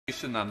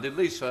Lisa Nandy.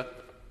 Lisa.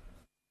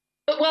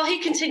 But while he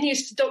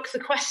continues to duck the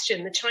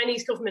question, the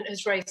Chinese government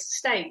has raised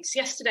stakes.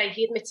 Yesterday,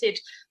 he admitted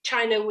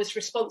China was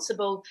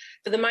responsible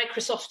for the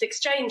Microsoft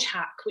Exchange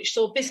hack, which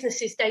saw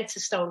businesses' data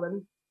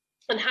stolen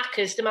and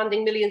hackers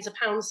demanding millions of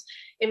pounds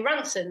in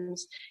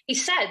ransoms. He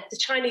said the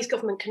Chinese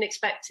government can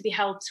expect to be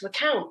held to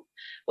account.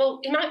 Well,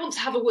 he might want to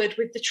have a word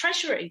with the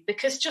Treasury,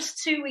 because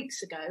just 2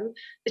 weeks ago,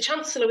 the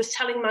Chancellor was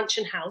telling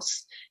Mansion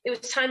House it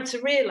was time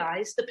to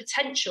realise the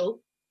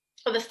potential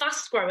of a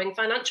fast-growing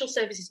financial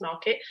services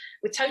market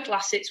with total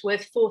assets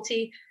worth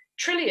 40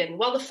 trillion.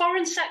 While the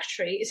Foreign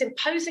Secretary is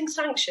imposing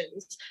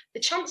sanctions, the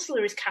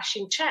Chancellor is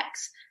cashing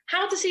cheques.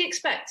 How does he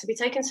expect to be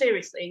taken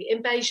seriously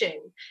in Beijing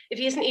if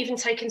he isn't even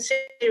taken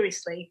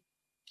seriously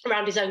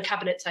around his own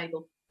cabinet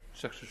table?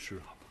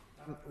 Secretary.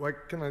 Well,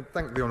 can I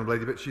thank the Honourable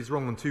Lady, but she's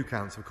wrong on two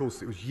counts. Of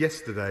course, it was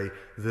yesterday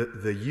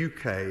that the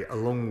UK,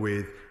 along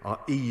with our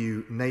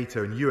EU,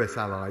 NATO and US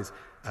allies,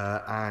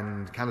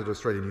 and Canada,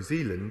 Australia, New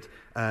Zealand,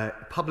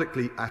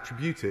 publicly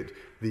attributed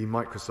the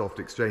Microsoft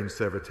Exchange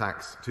server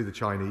attacks to the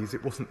Chinese.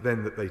 It wasn't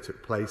then that they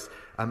took place,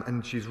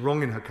 and she's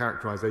wrong in her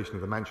characterisation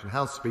of the Mansion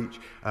House speech.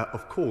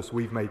 Of course,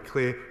 we've made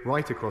clear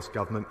right across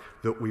government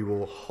that we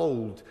will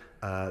hold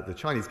the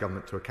Chinese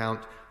government to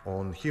account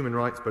on human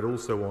rights, but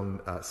also on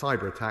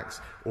cyber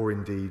attacks or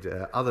indeed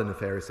other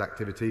nefarious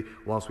activity,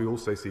 whilst we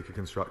also seek a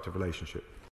constructive relationship.